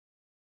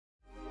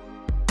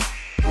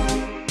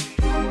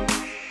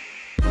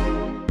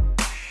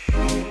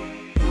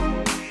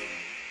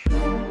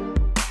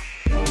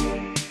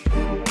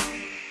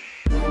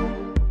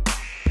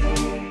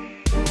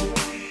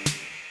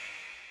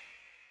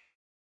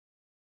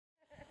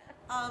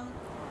Um,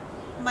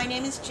 my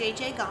name is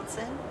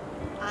Gonson.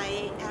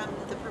 I am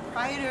the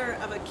proprietor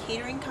of a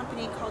catering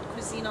company called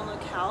Cuisine en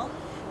Local,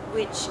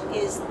 which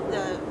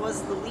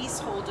was the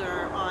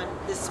leaseholder on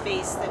the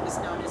space that was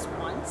known as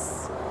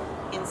Once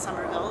in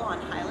Somerville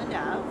on Highland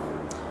Ave.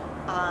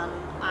 I'm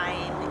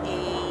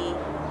a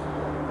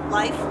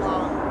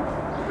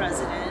lifelong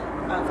resident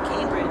of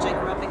Cambridge. I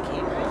grew up in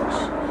Cambridge,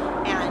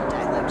 and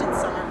I lived in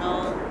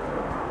Somerville.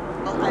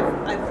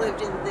 Well, I've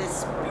lived in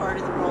this part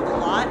of the world a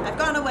lot. I've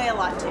gone away a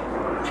lot too.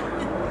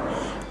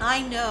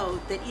 I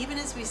know that even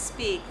as we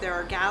speak, there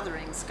are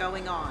gatherings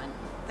going on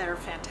that are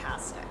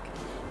fantastic.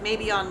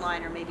 Maybe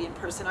online or maybe in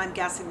person. I'm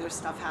guessing there's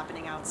stuff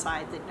happening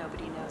outside that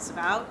nobody knows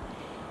about.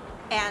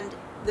 And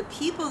the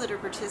people that are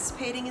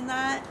participating in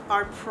that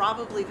are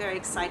probably very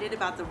excited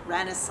about the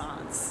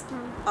renaissance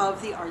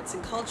of the arts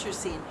and culture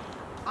scene.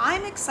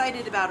 I'm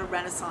excited about a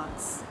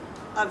renaissance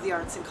of the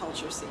arts and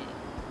culture scene.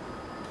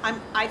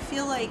 I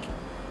feel like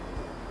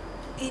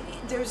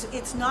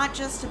it's not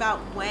just about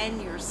when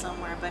you're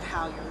somewhere, but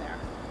how you're there.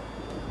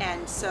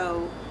 And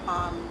so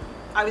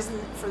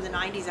for the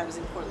 90s, I was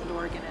in Portland,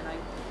 Oregon, and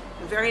I'm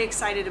very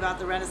excited about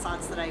the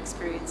renaissance that I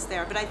experienced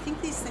there. But I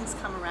think these things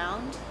come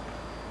around,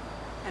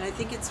 and I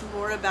think it's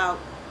more about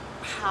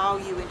how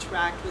you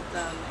interact with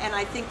them. And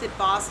I think that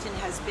Boston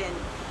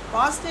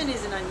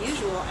is an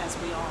unusual, as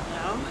we all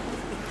know.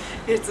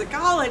 It's a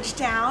college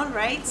town,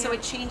 right? Yeah. So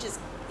it changes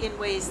in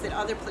ways that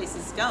other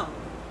places don't.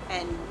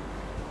 And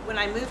when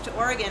I moved to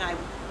Oregon, I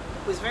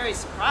was very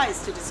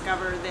surprised to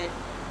discover that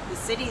the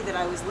city that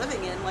I was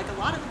living in, like a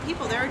lot of the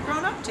people there had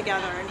grown up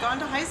together and gone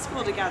to high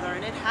school together,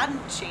 and it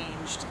hadn't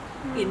changed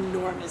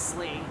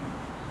enormously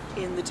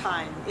in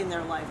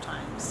their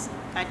lifetimes.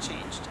 That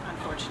changed,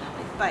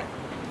 unfortunately. But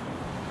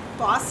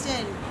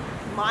Boston,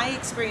 my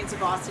experience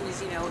of Boston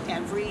is,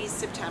 every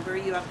September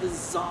you have the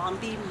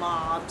zombie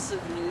mobs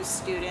of new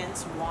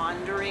students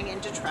wandering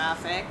into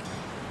traffic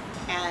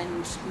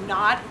and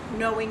not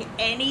knowing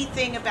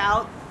anything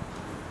about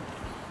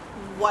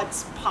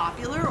what's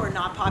popular or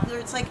not popular.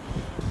 It's like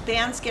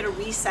bands get a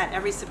reset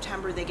every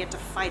September. They get to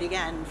fight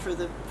again for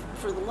the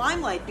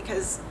limelight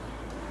because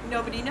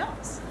nobody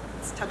knows.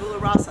 It's tabula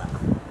rasa.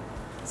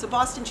 So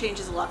Boston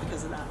changes a lot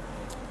because of that.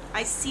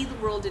 I see the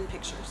world in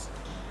pictures.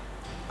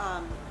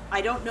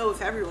 I don't know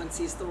if everyone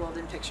sees the world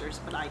in pictures,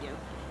 but I do.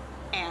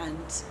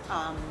 And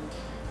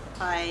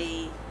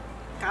I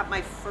got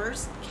my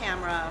first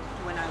camera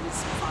when I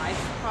was 5,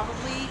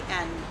 probably,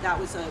 and that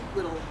was a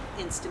little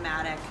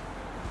Instamatic,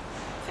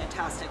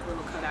 fantastic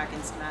little Kodak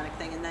Instamatic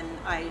thing. And then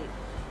I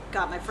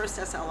got my first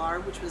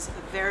SLR, which was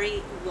a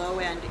very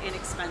low-end,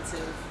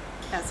 inexpensive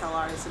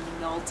SLR. It's a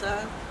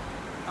Minolta.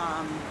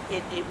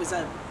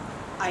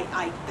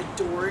 I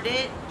adored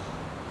it.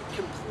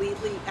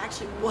 Completely,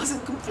 actually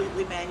wasn't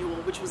completely manual,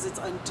 which was its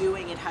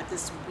undoing. It had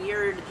this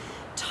weird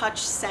touch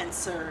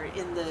sensor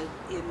in the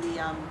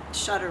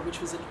shutter, which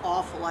was an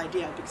awful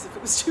idea because if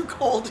it was too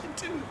cold, it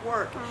didn't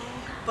work.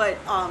 But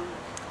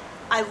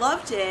I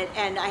loved it,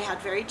 and I had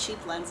very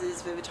cheap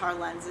lenses, Vivitar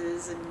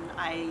lenses, and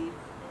I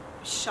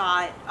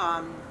shot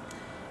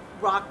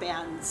rock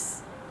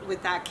bands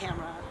with that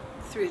camera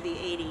through the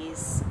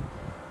 80s.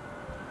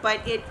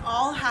 But it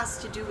all has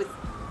to do with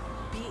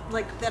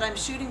that I'm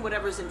shooting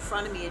whatever's in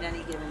front of me at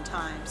any given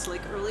time. So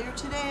like earlier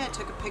today, I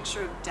took a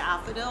picture of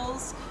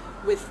daffodils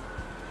with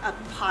a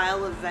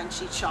pile of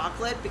Venchi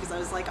chocolate because I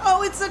was like,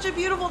 oh, it's such a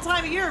beautiful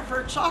time of year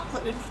for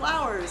chocolate and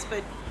flowers.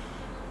 But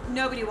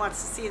nobody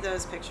wants to see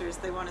those pictures.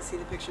 They want to see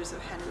the pictures of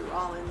Henry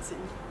Rollins in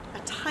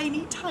a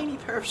tiny, tiny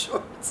pair of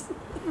shorts.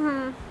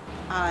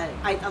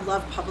 I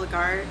love public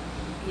art.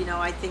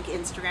 I think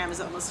Instagram is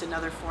almost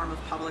another form of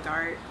public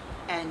art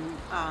and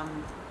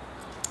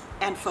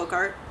folk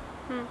art.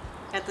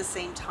 At the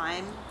same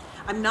time.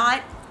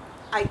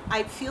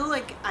 I feel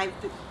like I've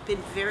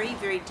been very,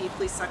 very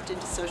deeply sucked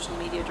into social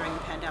media during the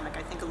pandemic.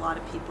 I think a lot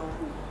of people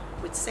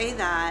would say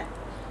that,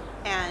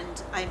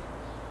 and I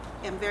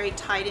am very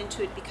tied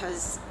into it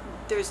because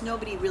there's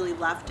nobody really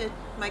left at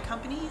my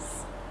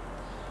companies.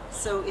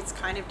 So it's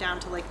kind of down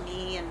to like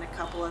me and a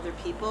couple other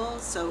people.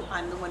 So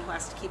I'm the one who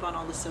has to keep on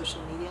all the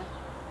social media.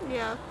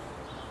 Yeah.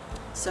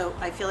 So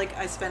I feel like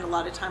I spend a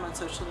lot of time on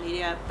social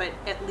media, but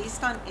at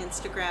least on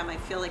Instagram, I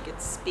feel like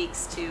it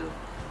speaks to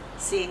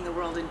seeing the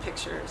world in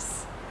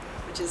pictures,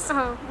 which is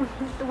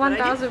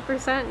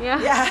 1000%,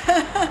 yeah.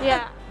 Yeah.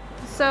 Yeah.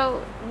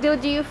 So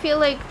do you feel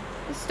like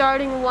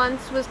starting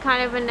Once was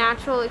kind of a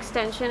natural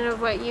extension of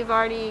what you've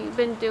already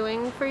been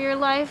doing for your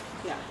life?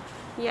 Yeah.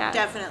 Yeah.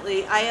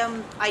 Definitely.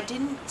 I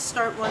didn't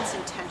start Once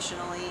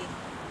intentionally.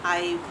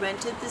 I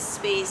rented this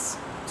space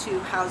to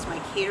house my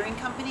catering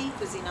company,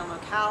 Cuisine en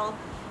Local.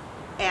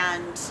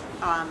 And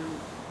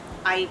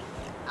I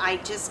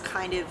just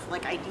kind of,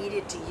 I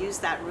needed to use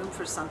that room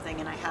for something,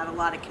 and I had a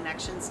lot of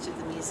connections to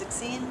the music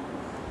scene.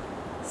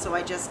 So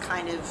I just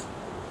kind of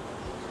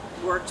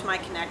worked my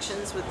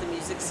connections with the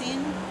music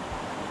scene.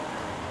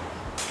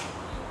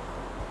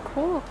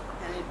 Cool.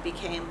 And it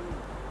became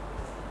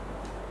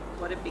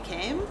what it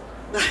became.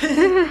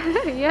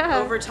 Yeah.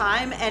 Over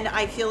time. And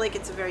I feel like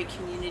it's a very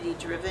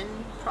community-driven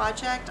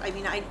project. I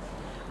mean,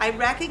 I I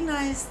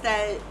recognize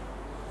that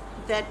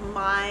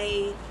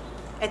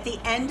at the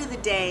end of the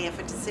day, if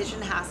a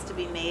decision has to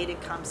be made,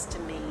 it comes to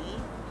me,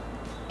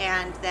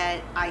 and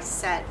that I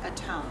set a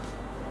tone,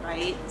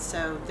 right?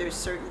 So there's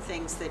certain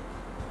things that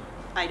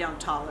I don't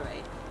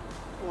tolerate,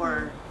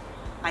 or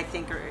I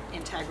think are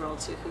integral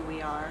to who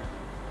we are.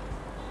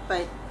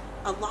 But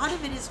a lot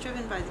of it is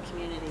driven by the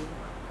community.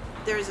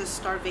 There's a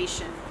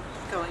starvation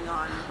going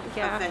on of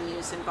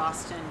venues in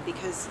Boston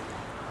because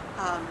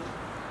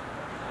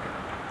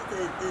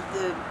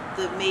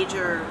the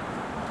major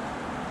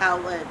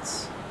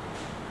outlets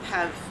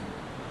have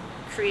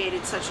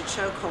created such a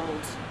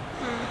chokehold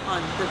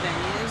on the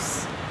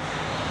venues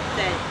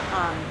that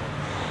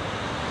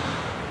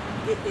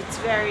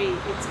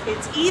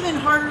it's even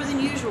harder than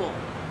usual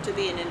to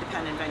be an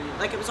independent venue.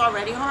 Like, it was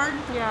already hard,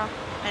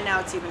 and now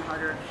it's even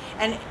harder.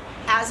 And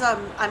as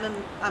I'm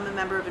a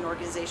member of an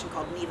organization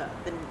called NIVA,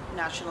 the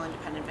National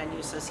Independent Venue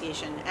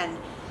Association, and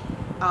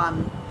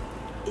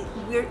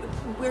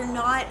we're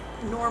not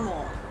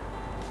normal.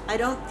 I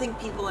don't think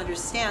people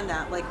understand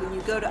that. Like, when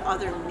you go to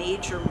other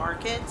major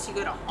markets, you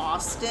go to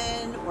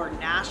Austin or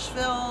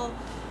Nashville,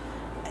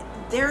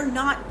 they're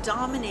not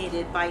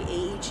dominated by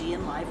AEG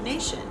and Live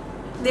Nation.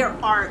 There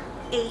are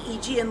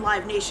AEG and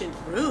Live Nation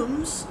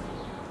rooms,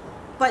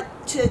 but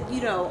to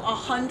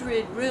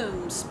 100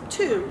 rooms,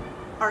 2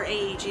 are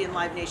AEG and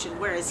Live Nation.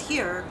 Whereas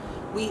here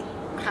we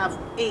have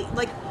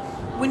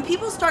when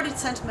people started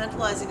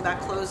sentimentalizing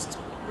about closed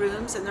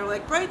rooms, and they're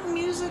like Brighton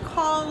Music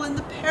Hall and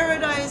the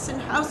Paradise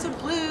and House of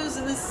Blues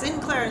and the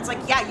Sinclair, it's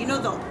like,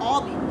 they'll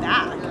all be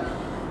back,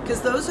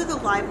 because those are the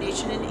Live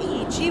Nation and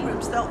AEG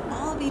rooms. They'll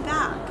all be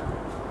back.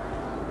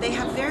 They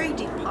have very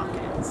deep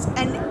pockets,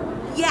 and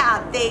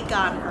they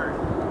got hurt.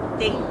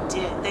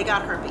 They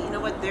got hurt, but you know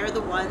what? They're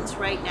the ones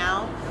right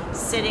now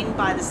sitting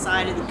by the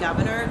side of the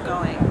governor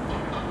going,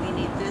 we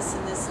need this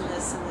and this and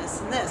this and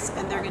this and this,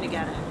 and they're going to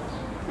get it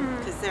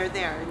because they're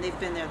there and they've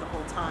been there the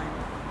whole time.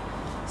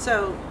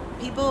 So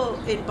people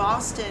in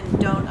Boston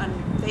don't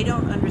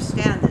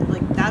understand that.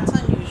 Like, that's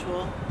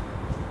unusual.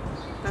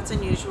 That's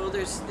unusual.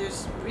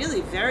 There's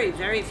really very,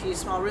 very few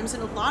small rooms,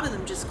 and a lot of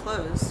them just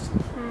closed.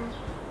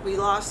 We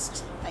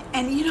lost,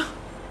 and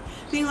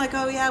being like,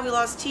 oh yeah, we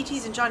lost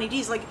TT's and Johnny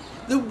D's. Like,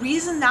 the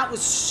reason that was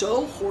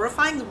so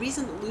horrifying, the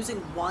reason that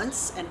losing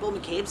Once and Bull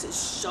McCabe's is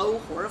so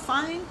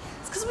horrifying,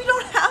 is because we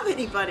don't have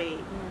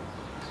anybody.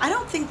 I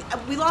don't think,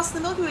 we lost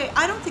the Milky Way.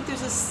 I don't think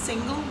there's a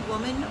single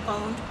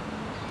woman-owned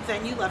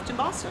venue left in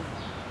Boston.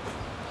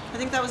 I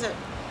think that was it.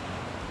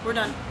 We're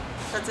done.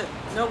 That's it.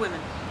 No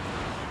women.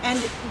 And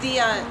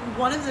the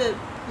one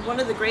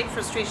of the great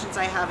frustrations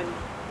I have in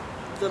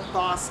the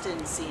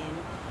Boston scene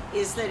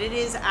is that it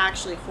is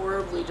actually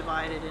horribly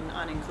divided and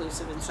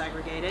uninclusive and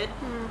segregated,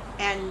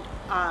 and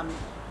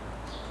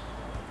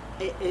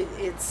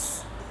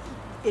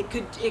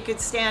it could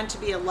stand to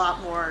be a lot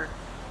more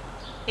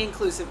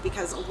inclusive,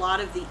 because a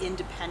lot of the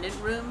independent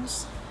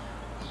rooms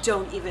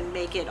don't even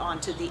make it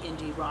onto the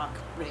indie rock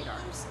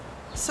radars.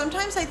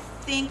 Sometimes I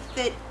think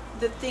that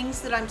the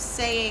things that I'm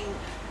saying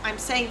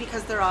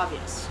because they're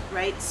obvious,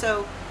 right?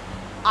 So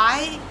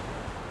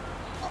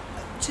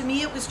to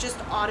me, it was just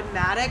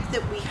automatic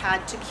that we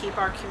had to keep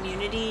our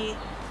community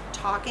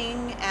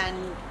talking,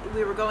 and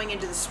we were going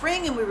into the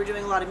spring and we were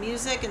doing a lot of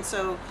music, and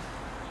so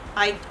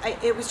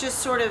it was just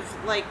sort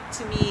of like,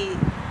 to me,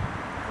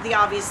 the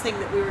obvious thing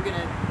that we were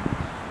gonna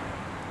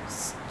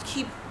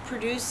keep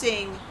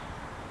producing,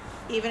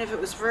 even if it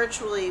was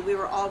virtually.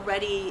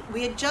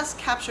 We had just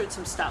captured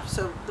some stuff,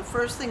 so the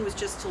first thing was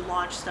just to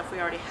launch stuff we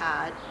already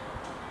had,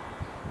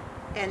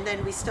 and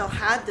then we still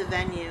had the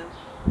venue,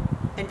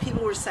 and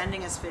people were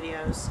sending us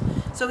videos.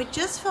 So it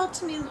just felt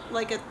to me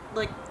like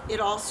it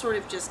all sort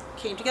of just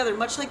came together,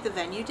 much like the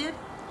venue did.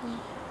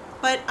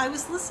 But I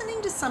was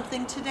listening to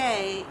something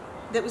today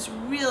that was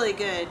really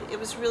good. It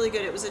was really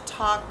good. It was a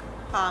talk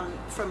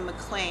from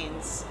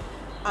McLean's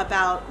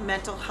about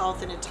mental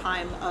health in a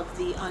time of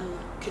the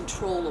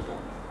uncontrollable,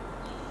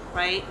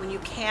 right? When you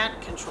can't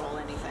control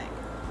anything,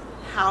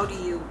 how do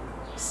you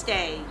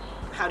stay?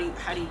 How do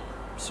you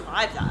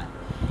survive that?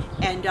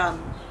 And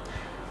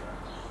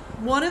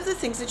one of the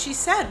things that she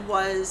said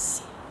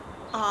was,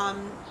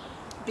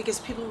 because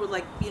people were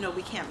like,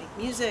 we can't make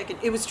music, and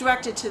it was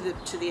directed to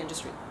the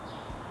industry.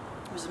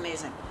 It was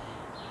amazing.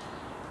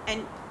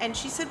 And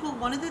she said, well,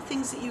 one of the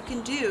things that you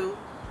can do,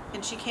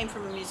 and she came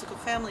from a musical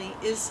family,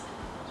 is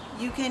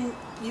you can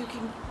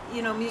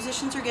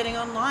musicians are getting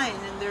online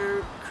and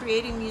they're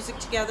creating music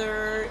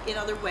together in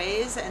other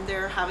ways, and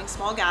they're having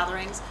small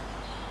gatherings.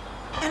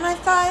 And I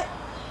thought,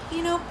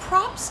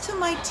 props to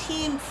my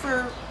team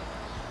for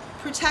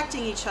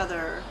protecting each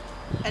other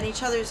and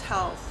each other's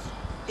health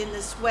in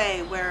this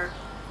way, where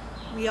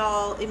we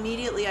all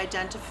immediately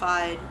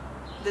identified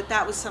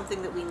that was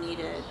something that we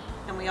needed,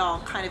 and we all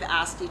kind of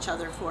asked each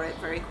other for it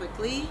very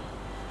quickly.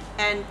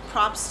 And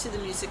props to the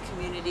music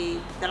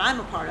community that I'm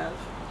a part of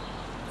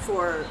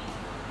for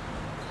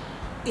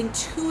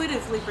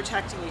intuitively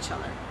protecting each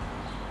other,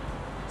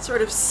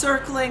 sort of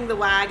circling the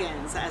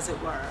wagons, as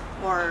it were,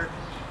 or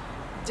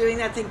doing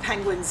that thing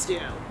penguins do,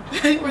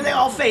 where they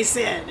all face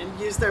in and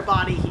use their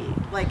body heat.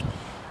 Like,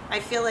 I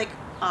feel like,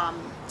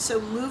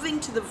 so moving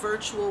to the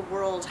virtual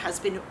world has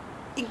been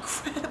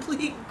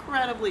incredibly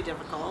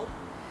difficult.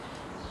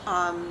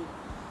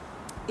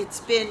 It's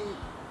been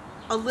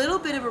a little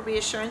bit of a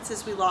reassurance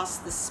as we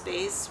lost the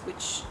space,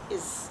 which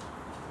is,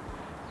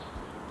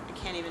 I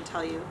can't even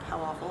tell you how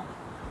awful.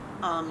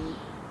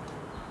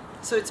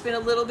 So it's been a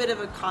little bit of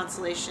a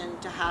consolation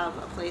to have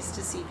a place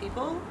to see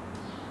people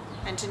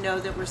and to know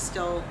that we're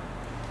still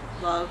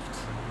loved.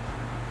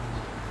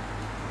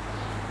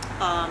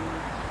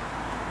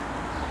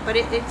 But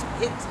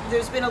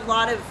there's been a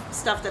lot of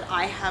stuff that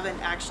I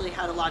haven't actually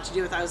had a lot to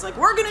do with. I was like,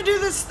 we're gonna do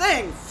this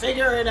thing,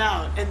 figure it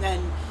out. And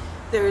then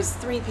there's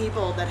 3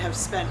 people that have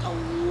spent a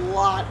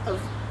lot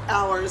of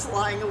hours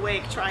lying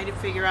awake trying to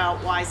figure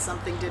out why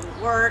something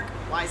didn't work,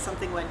 why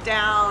something went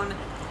down.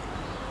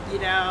 You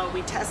know,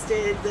 we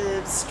tested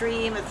the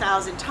stream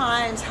 1,000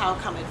 times. How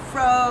come it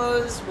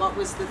froze? What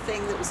was the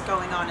thing that was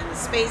going on in the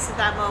space at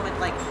that moment?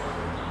 Like,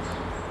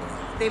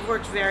 they've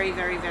worked very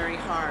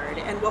hard.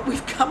 And what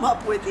we've come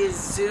up with is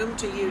Zoom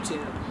to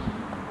YouTube.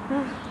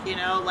 You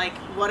know, like,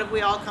 what have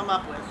we all come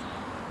up with?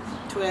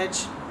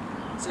 Twitch,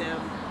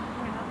 Zoom,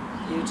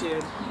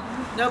 YouTube.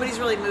 Nobody's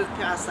really moved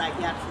past that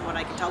yet, from what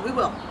I can tell. We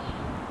will.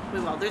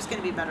 There's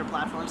going to be better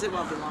platforms. It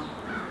won't be long.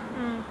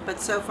 But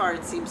so far,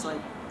 it seems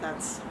like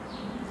that's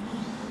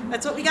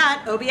what we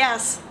got.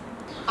 OBS.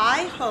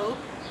 I hope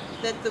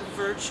that the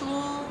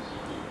virtual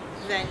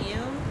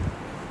venue,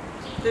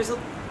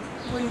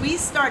 when we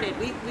started,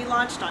 we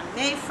launched on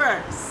May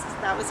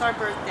 1st. That was our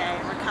birthday,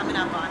 and we're coming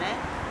up on it.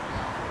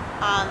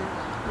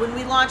 When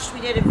we launched,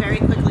 we did it very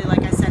quickly.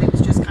 Like I said, it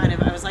was just kind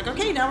of, I was like,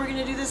 okay, now we're going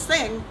to do this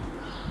thing.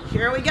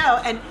 Here we go.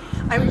 And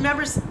I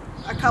remember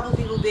a couple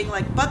people being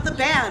like, but the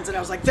bands. And I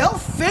was like, they'll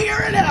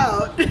figure it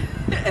out.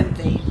 And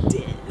they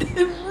did.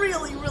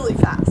 Really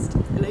fast.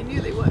 And I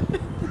knew they would.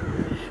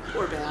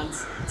 Poor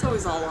bands. It's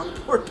always all on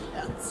poor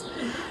bands.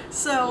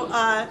 So,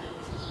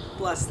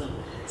 bless them.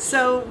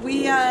 So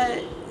we,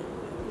 I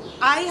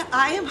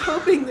am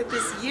hoping that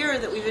this year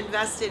that we've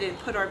invested and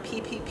put our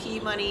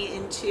PPP money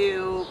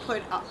into,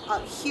 put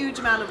a huge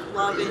amount of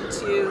love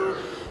into,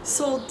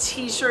 sold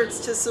t-shirts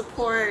to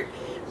support,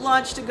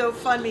 launched a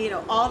GoFundMe, you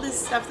know, all this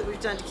stuff that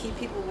we've done to keep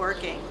people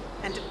working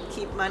and to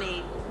keep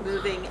money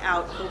moving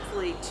out,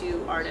 hopefully,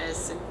 to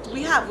artists. And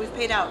we've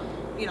paid out,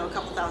 you know, a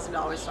couple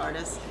 $1,000s to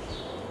artists.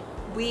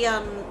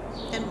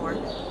 And more.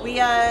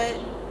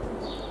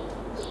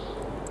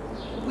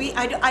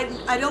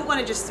 I don't want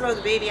to just throw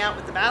the baby out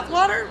with the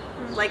bathwater.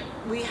 Like,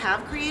 we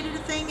have created a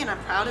thing, and I'm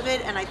proud of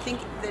it, and I think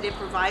that it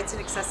provides an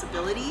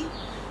accessibility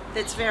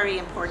that's very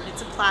important.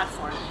 It's a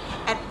platform.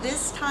 At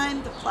this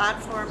time, the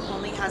platform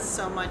only has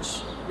so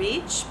much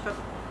reach, but,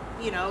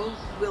 you know,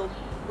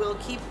 we'll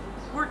keep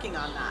working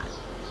on that.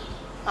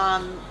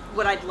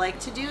 What I'd like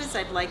to do is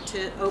I'd like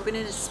to open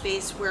in a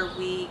space where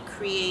we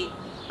create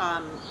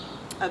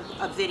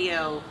a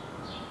video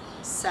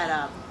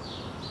setup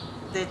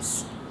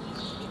that's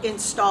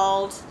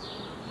installed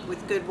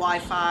with good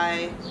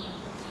Wi-Fi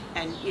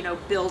and, you know,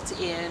 built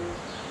in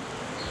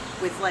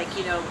with, like,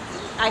 you know,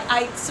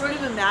 I sort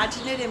of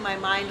imagine it in my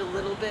mind a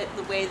little bit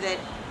the way that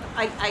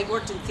I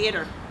worked in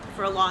theater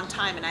for a long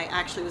time, and I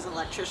actually was an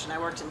electrician. I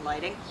worked in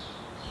lighting,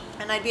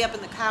 and I'd be up in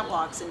the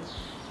catwalks and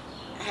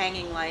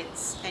hanging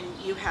lights, and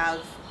you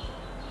have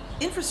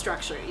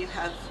infrastructure, you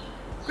have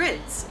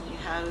grids, and you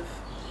have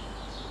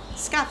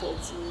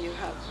scaffolds, and you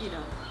have, you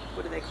know,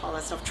 what do they call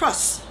that stuff?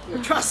 Truss. You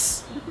have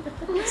truss.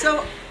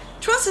 So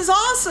truss is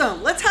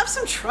awesome. Let's have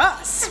some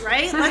truss,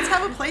 right? Let's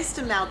have a place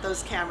to mount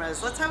those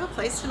cameras. Let's have a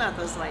place to mount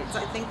those lights.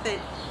 I think that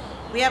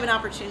we have an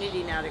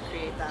opportunity now to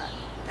create that,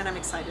 and I'm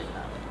excited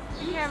about it.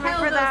 Yeah,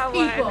 remember that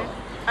one. All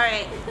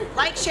right,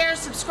 like, share,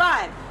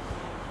 subscribe.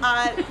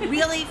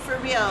 Really, for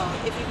real,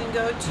 if you can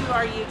go to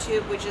our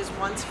YouTube, which is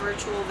Once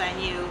Virtual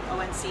Venue,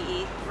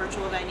 ONCE,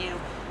 Virtual Venue,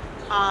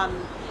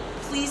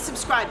 please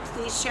subscribe,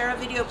 please share a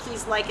video,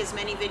 please like as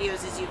many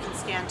videos as you can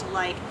stand to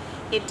like.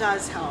 It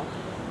does help.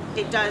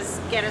 It does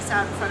get us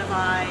out in front of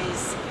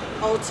eyes,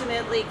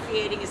 ultimately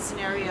creating a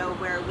scenario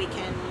where we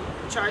can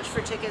charge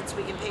for tickets,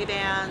 we can pay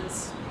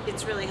bands.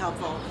 It's really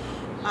helpful.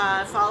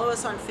 Follow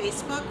us on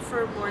Facebook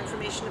for more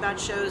information about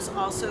shows.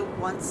 Also,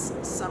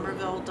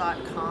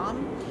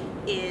 oncesomerville.com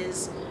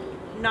is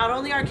not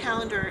only our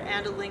calendar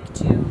and a link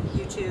to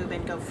YouTube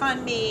and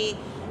GoFundMe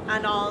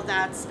and all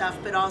that stuff,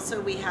 but also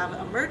we have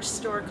a merch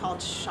store called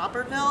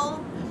Shopperville,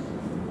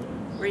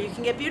 where you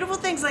can get beautiful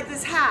things like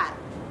this hat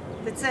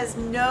that says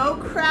no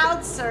crowd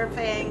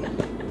surfing,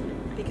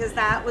 because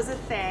that was a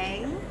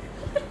thing.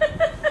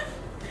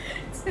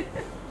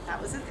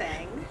 That was a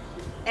thing.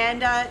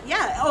 And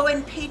yeah, oh,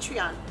 and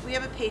Patreon. We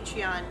have a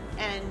Patreon,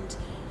 and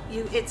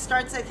it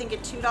starts, I think,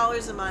 at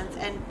 $2 a month.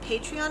 And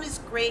Patreon is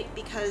great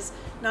because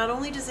not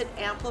only does it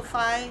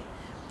amplify,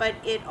 but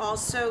it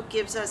also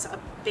gives us a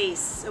base.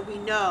 So we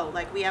know,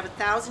 like, we have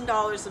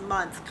 $1,000 a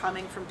month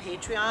coming from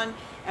Patreon,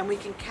 and we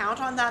can count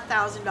on that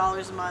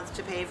 $1,000 a month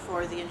to pay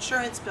for the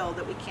insurance bill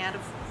that we can't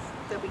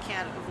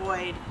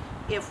avoid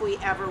if we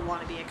ever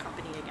want to be a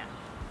company again.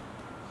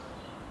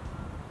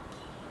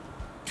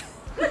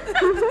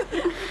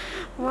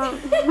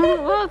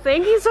 Well,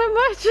 thank you so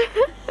much.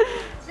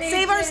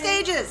 Save our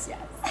stages. Yes.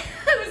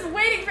 I was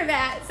waiting for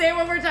that. Say it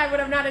one more time when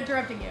I'm not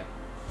interrupting you.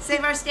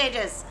 Save our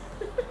stages.